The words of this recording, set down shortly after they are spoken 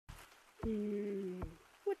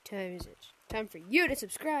What time is it? Time for you to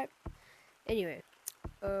subscribe. Anyway,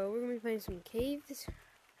 we're gonna be playing some caves.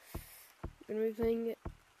 We're gonna be playing,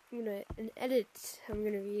 an edit. I'm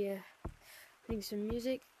gonna be putting some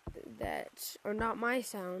music that are not my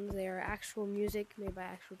sounds. They are actual music made by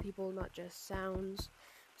actual people, not just sounds.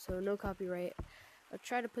 So no copyright. I'll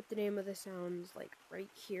try to put the name of the sounds like right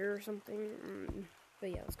here or something.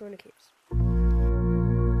 But yeah, let's go into caves.